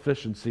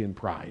self-sufficiency and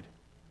pride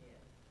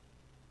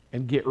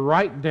and get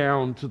right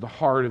down to the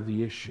heart of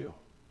the issue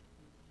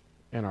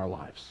in our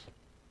lives.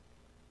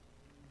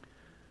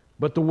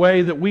 But the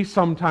way that we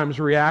sometimes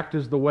react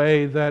is the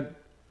way that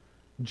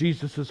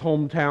Jesus'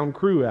 hometown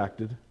crew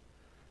acted,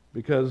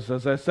 because,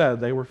 as I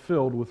said, they were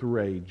filled with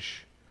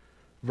rage.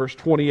 Verse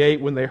 28,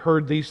 when they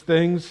heard these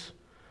things,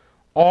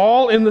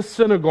 all in the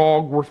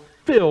synagogue were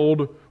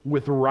filled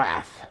with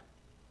wrath.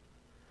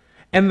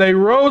 And they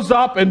rose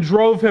up and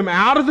drove him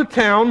out of the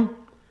town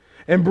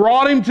and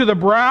brought him to the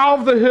brow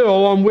of the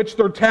hill on which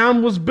their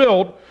town was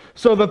built,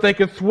 so that they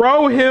could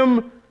throw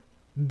him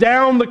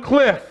down the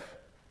cliff.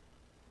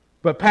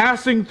 But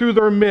passing through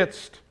their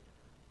midst,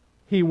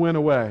 he went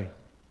away.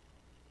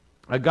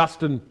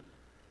 Augustine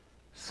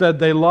said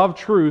they love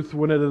truth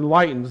when it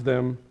enlightens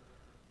them,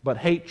 but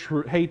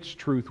hates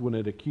truth when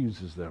it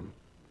accuses them.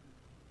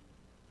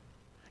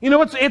 You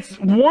know, it's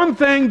one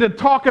thing to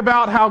talk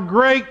about how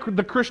great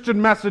the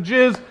Christian message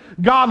is.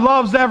 God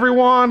loves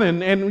everyone,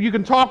 and you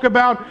can talk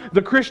about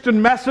the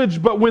Christian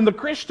message, but when the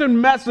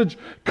Christian message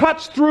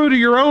cuts through to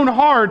your own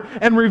heart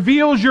and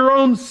reveals your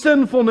own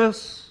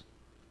sinfulness,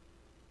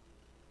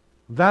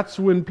 that's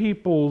when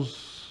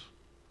people's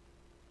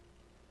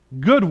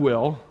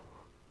goodwill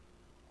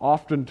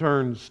often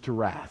turns to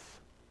wrath.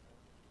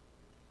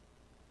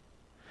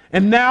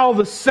 And now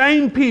the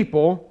same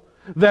people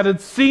that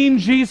had seen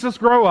Jesus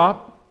grow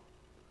up,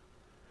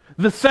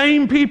 the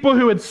same people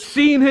who had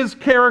seen his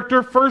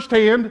character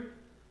firsthand,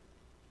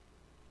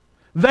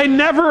 they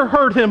never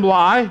heard him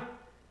lie.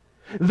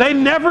 They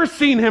never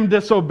seen him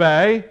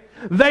disobey.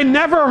 They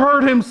never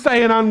heard him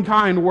say an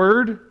unkind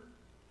word.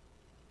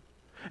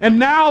 And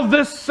now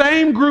this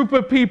same group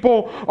of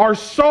people are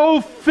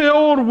so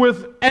filled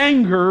with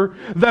anger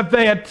that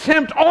they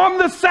attempt on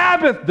the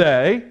Sabbath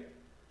day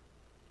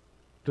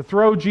to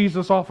throw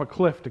Jesus off a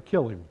cliff to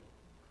kill him.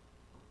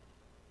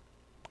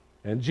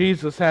 And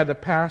Jesus had to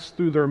pass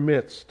through their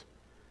midst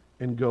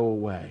and go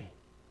away.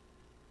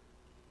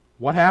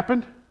 What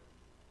happened?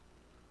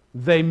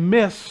 They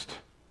missed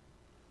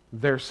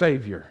their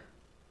Savior.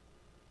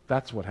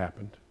 That's what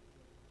happened.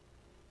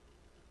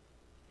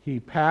 He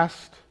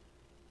passed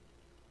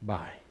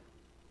by.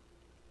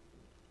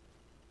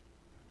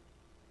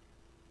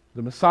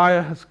 The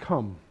Messiah has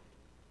come.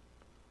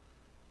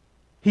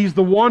 He's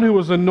the one who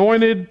was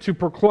anointed to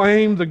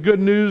proclaim the good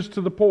news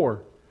to the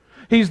poor.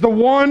 He's the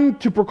one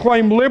to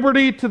proclaim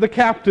liberty to the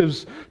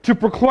captives, to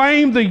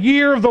proclaim the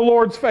year of the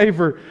Lord's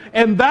favor.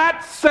 And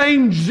that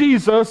same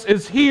Jesus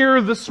is here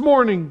this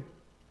morning.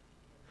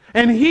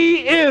 And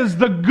He is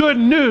the good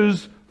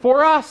news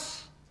for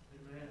us.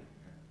 Amen.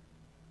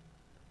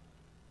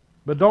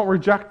 But don't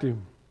reject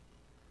Him.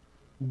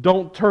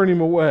 Don't turn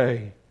Him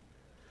away.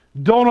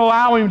 Don't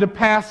allow Him to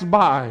pass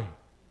by.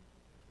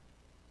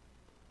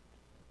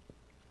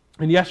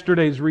 In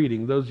yesterday's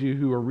reading, those of you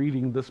who are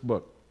reading this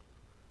book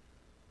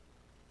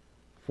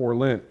for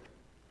Lent,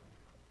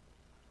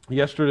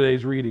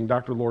 yesterday's reading,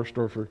 Dr.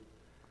 Lorstorfer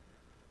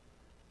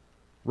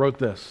wrote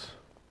this.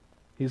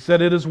 He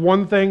said, "It is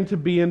one thing to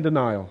be in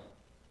denial,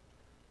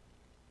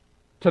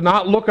 to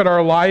not look at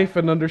our life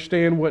and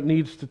understand what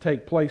needs to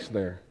take place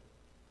there.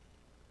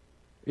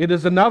 It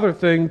is another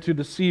thing to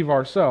deceive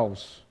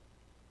ourselves,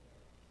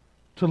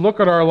 to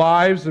look at our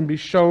lives and be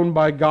shown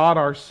by God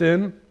our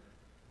sin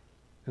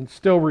and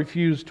still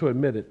refuse to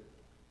admit it.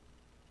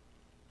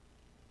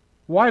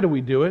 Why do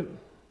we do it?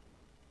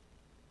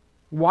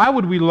 Why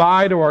would we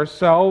lie to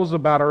ourselves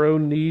about our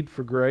own need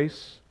for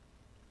grace?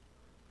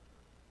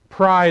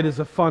 Pride is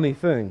a funny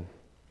thing.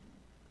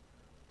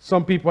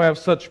 Some people have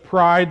such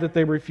pride that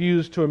they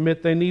refuse to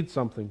admit they need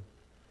something.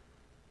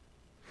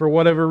 For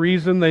whatever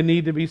reason, they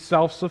need to be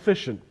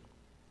self-sufficient.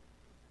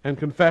 And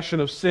confession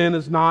of sin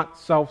is not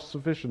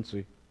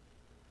self-sufficiency.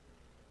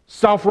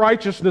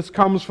 Self-righteousness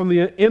comes from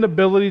the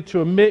inability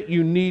to admit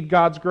you need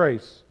God's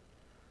grace.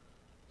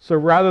 So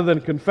rather than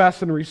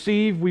confess and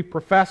receive, we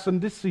profess and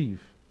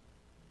deceive.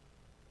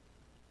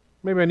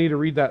 Maybe I need to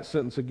read that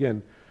sentence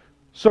again.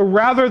 So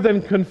rather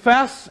than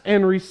confess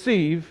and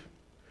receive,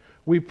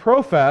 we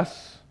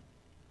profess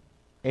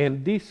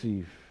and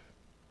deceive.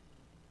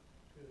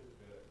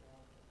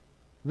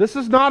 This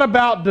is not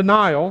about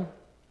denial.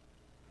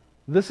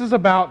 This is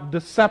about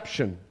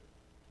deception.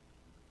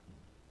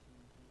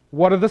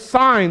 What are the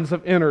signs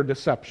of inner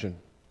deception?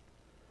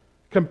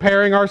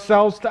 Comparing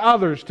ourselves to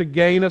others to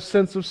gain a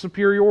sense of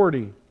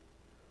superiority.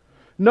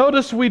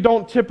 Notice we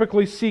don't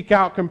typically seek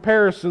out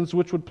comparisons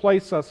which would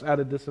place us at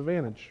a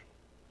disadvantage.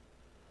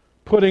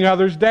 Putting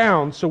others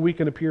down so we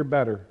can appear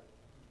better.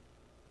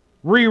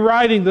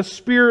 Rewriting the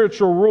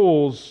spiritual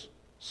rules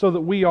so that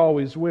we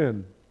always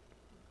win.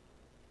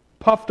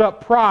 Puffed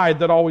up pride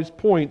that always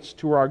points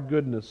to our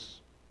goodness.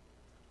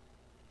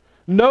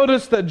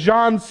 Notice that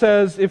John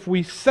says if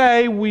we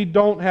say we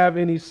don't have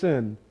any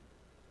sin,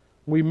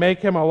 we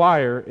make him a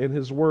liar and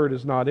his word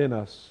is not in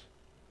us.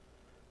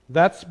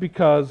 That's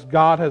because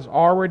God has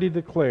already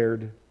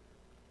declared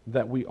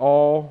that we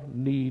all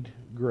need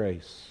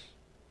grace.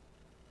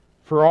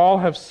 For all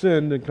have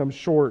sinned and come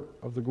short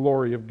of the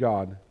glory of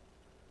God.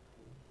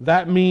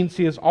 That means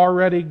He has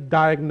already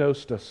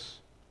diagnosed us.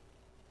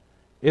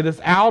 It is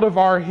out of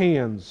our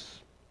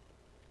hands.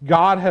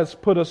 God has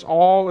put us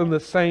all in the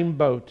same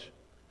boat.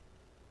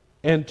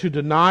 And to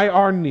deny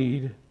our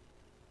need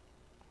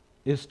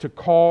is to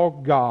call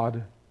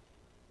God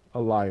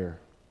a liar.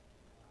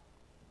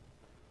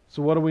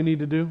 So what do we need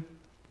to do?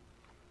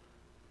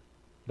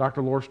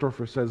 Dr.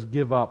 Lorsdorfer says,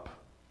 give up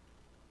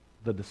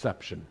the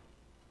deception.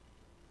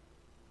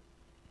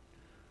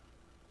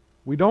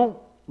 We don't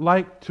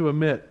like to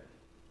admit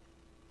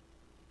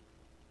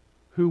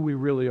who we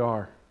really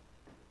are.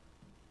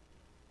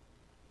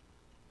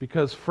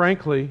 Because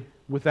frankly,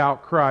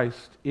 without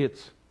Christ,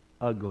 it's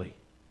ugly.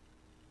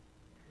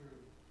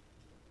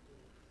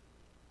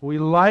 We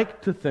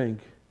like to think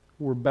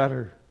we're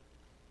better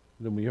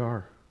than we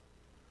are.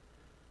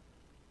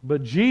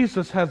 But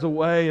Jesus has a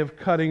way of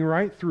cutting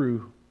right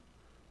through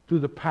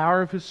the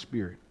power of His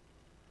Spirit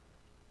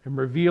and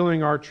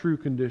revealing our true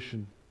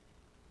condition.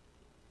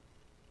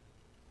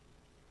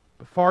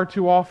 But far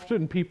too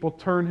often people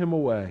turn Him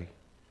away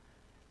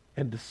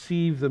and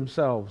deceive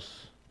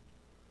themselves.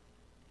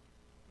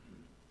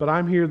 But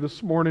I'm here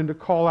this morning to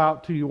call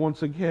out to you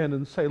once again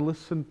and say,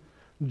 listen,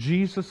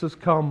 Jesus has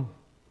come.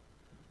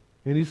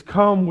 And He's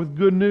come with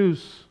good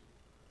news.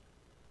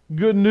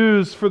 Good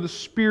news for the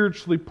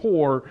spiritually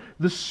poor,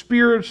 the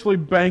spiritually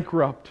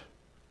bankrupt.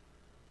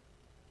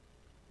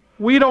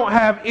 We don't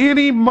have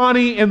any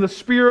money in the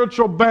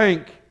spiritual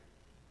bank.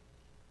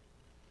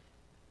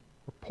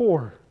 We're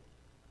poor.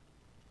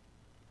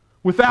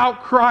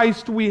 Without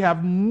Christ, we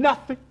have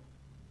nothing.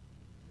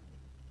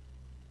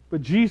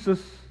 But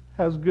Jesus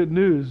has good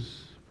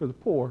news for the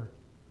poor.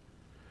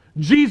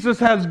 Jesus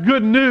has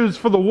good news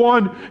for the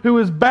one who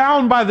is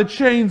bound by the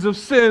chains of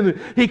sin.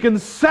 He can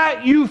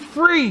set you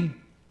free.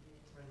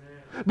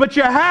 But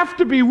you have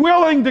to be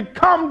willing to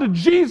come to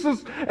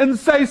Jesus and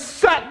say,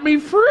 set me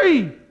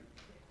free.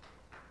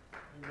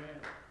 Amen.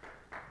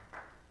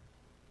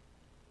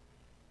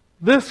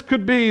 This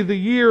could be the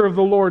year of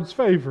the Lord's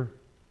favor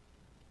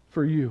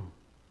for you.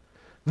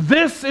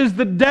 This is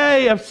the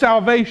day of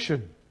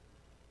salvation.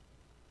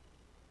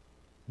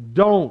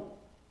 Don't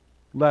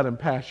let Him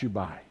pass you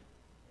by.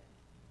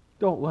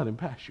 Don't let Him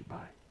pass you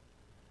by.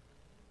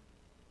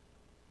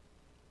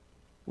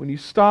 When you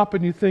stop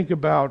and you think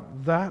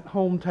about that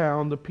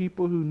hometown, the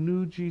people who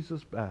knew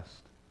Jesus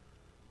best,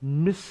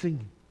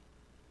 missing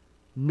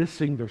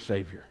their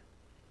Savior,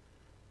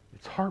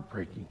 it's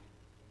heartbreaking.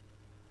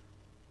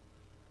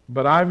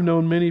 But I've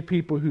known many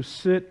people who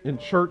sit in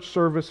church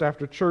service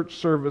after church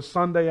service,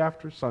 Sunday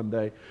after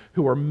Sunday,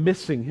 who are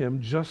missing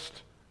Him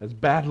just as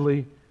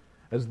badly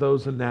as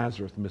those in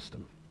Nazareth missed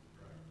Him.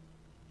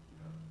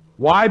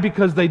 Why?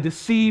 Because they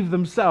deceive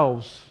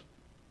themselves.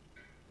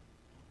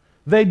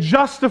 They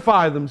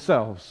justify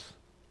themselves.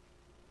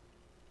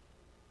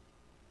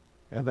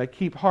 And they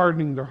keep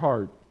hardening their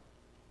heart.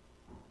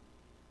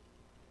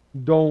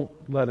 Don't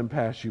let Him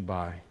pass you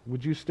by.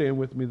 Would you stand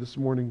with me this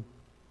morning?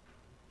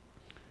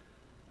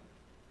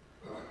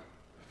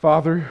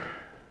 Father,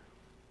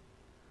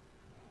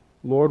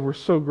 Lord, we're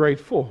so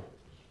grateful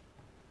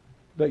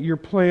that Your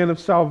plan of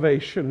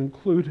salvation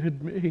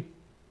included me.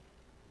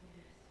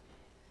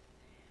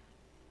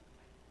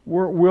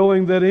 We're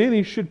willing that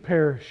any should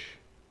perish,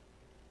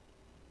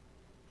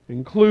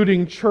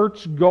 including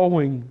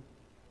church-going,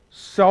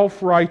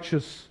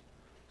 self-righteous,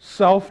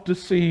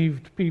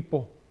 self-deceived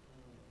people.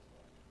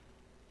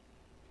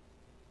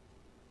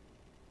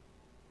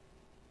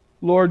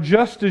 Lord,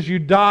 just as You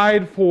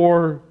died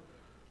for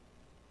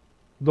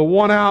the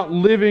one out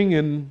living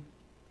in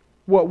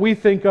what we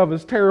think of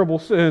as terrible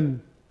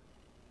sin,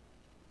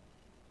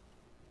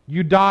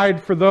 You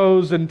died for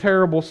those in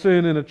terrible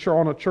sin on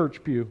a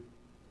church pew.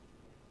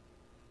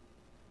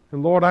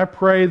 And Lord, I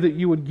pray that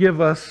You would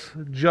give us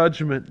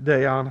Judgment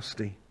Day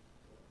honesty.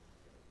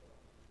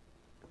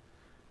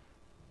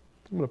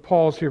 I'm going to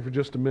pause here for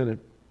just a minute.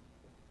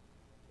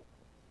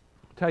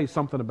 I'll tell you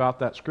something about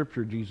that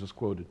scripture Jesus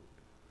quoted.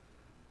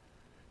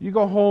 You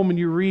go home and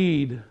you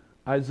read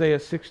Isaiah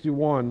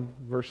 61,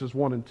 verses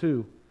 1 and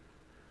 2.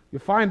 You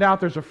find out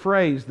there's a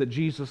phrase that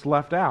Jesus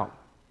left out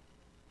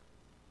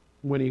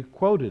when he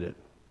quoted it.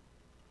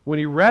 When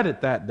he read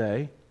it that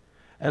day,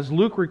 as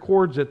Luke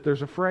records it,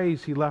 there's a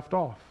phrase he left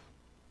off.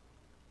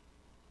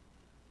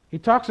 He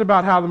talks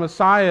about how the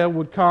Messiah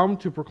would come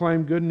to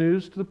proclaim good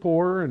news to the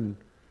poor and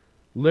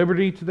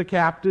liberty to the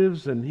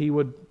captives, and he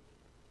would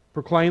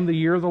proclaim the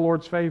year of the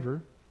Lord's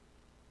favor.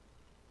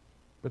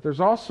 But there's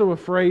also a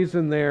phrase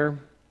in there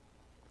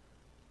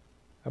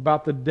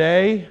about the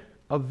day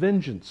of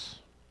vengeance.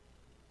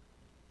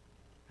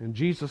 And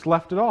Jesus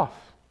left it off.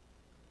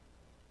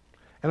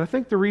 And I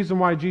think the reason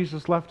why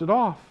Jesus left it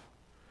off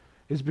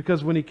is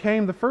because when he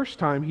came the first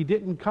time, he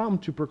didn't come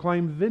to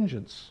proclaim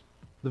vengeance,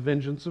 the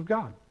vengeance of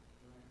God.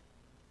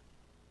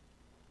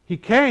 He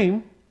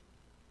came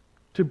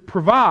to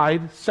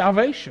provide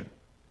salvation.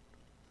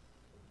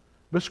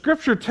 But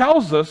Scripture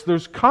tells us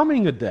there's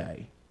coming a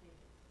day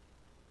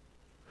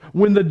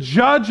when the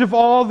judge of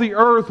all the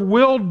earth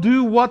will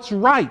do what's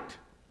right.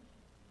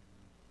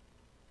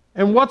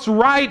 And what's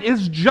right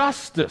is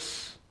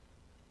justice.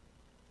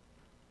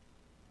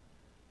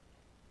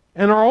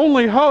 And our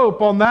only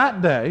hope on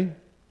that day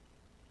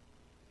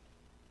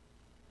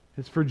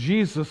is for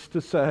Jesus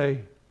to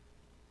say,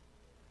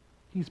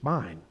 He's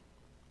mine.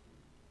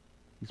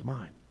 He's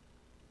mine.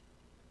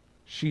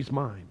 She's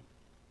mine.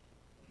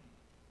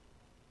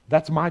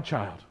 That's my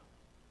child.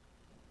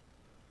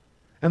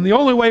 And the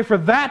only way for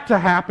that to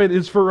happen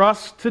is for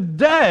us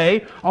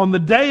today, on the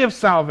day of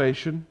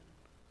salvation,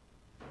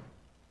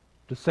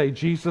 to say,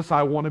 Jesus,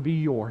 I want to be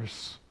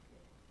yours.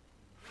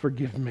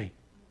 Forgive me.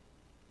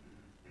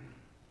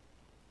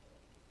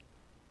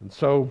 And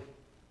so,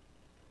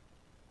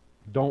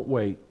 don't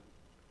wait.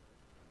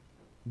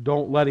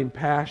 Don't let him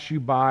pass you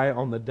by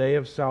on the day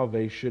of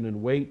salvation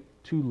and wait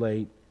too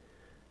late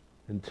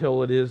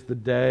until it is the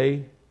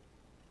day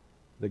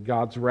that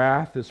God's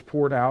wrath is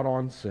poured out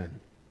on sin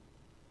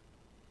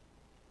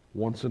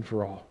once and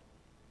for all.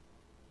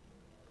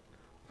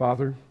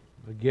 Father,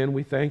 again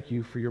we thank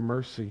you for your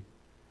mercy.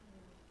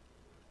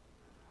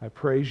 I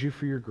praise you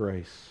for your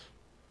grace.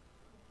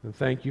 And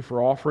thank you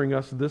for offering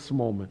us this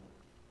moment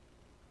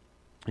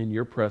in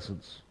your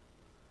presence.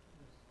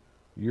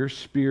 Your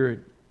Spirit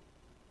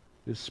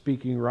is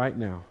speaking right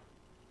now.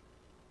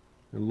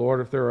 And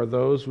Lord, if there are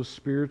those with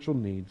spiritual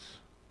needs,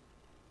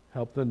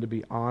 help them to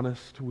be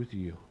honest with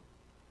you.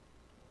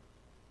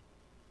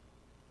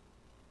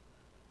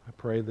 I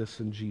pray this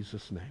in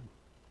Jesus' name.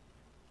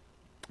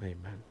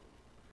 Amen.